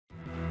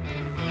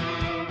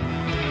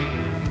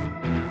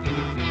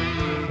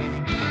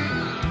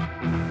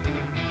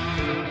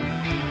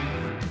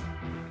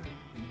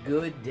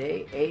Good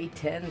day,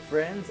 A10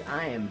 friends.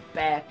 I am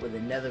back with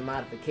another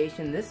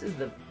modification. This is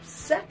the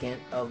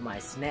second of my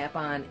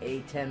Snap-on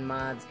A10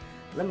 mods.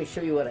 Let me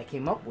show you what I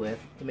came up with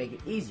to make it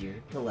easier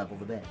to level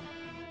the bed.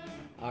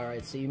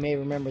 Alright, so you may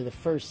remember the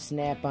first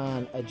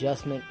Snap-on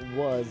adjustment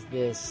was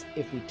this: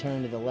 if we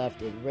turn to the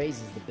left, it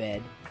raises the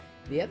bed.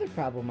 The other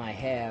problem I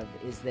have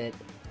is that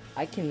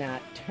I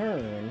cannot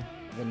turn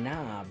the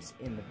knobs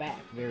in the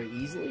back very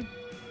easily.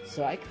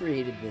 So I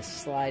created this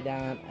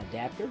slide-on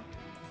adapter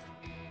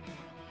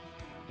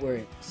where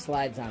it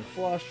slides on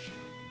flush.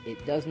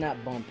 It does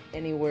not bump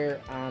anywhere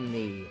on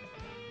the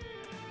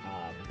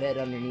bed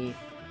underneath.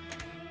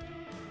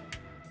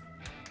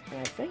 And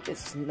I think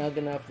it's snug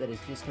enough that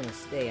it's just going to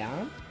stay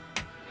on.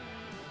 You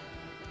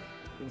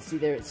can see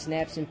there it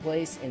snaps in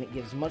place and it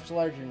gives much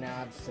larger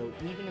knobs, so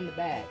even in the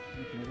back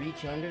you can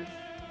reach under,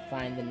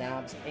 find the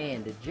knobs,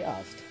 and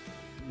adjust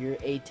your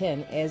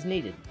A10 as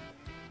needed.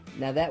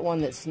 Now that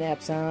one that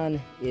snaps on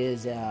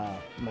is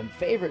my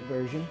favorite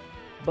version,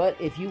 but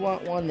if you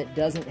want one that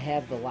doesn't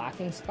have the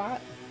locking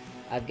spot,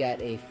 I've got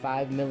a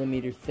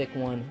 5mm thick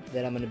one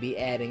that I'm going to be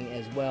adding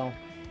as well.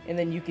 And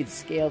then you could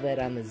scale that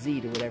on the Z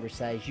to whatever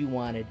size you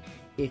wanted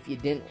if you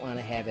didn't want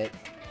to have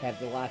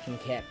the locking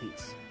cap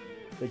piece.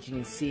 But you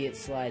can see it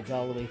slides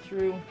all the way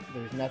through.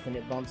 There's nothing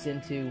it bumps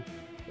into.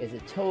 It's a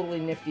totally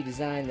nifty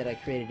design that I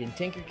created in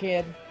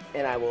Tinkercad,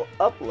 and I will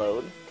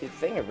upload to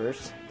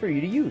Thingiverse for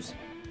you to use.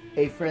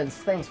 Hey friends,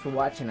 thanks for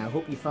watching. I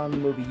hope you found the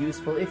movie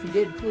useful. If you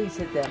did, please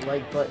hit that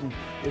like button.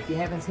 If you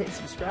haven't hit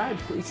subscribe,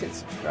 please hit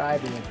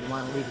subscribe. And if you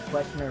want to leave a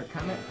question or a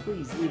comment,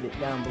 please leave it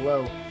down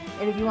below.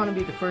 And if you want to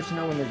be the first to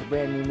know when there's a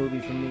brand new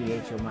movie from me,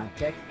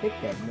 HLModTech, hit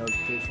that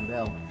notification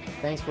bell.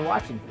 Thanks for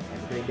watching.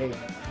 Have a great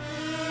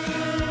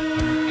day.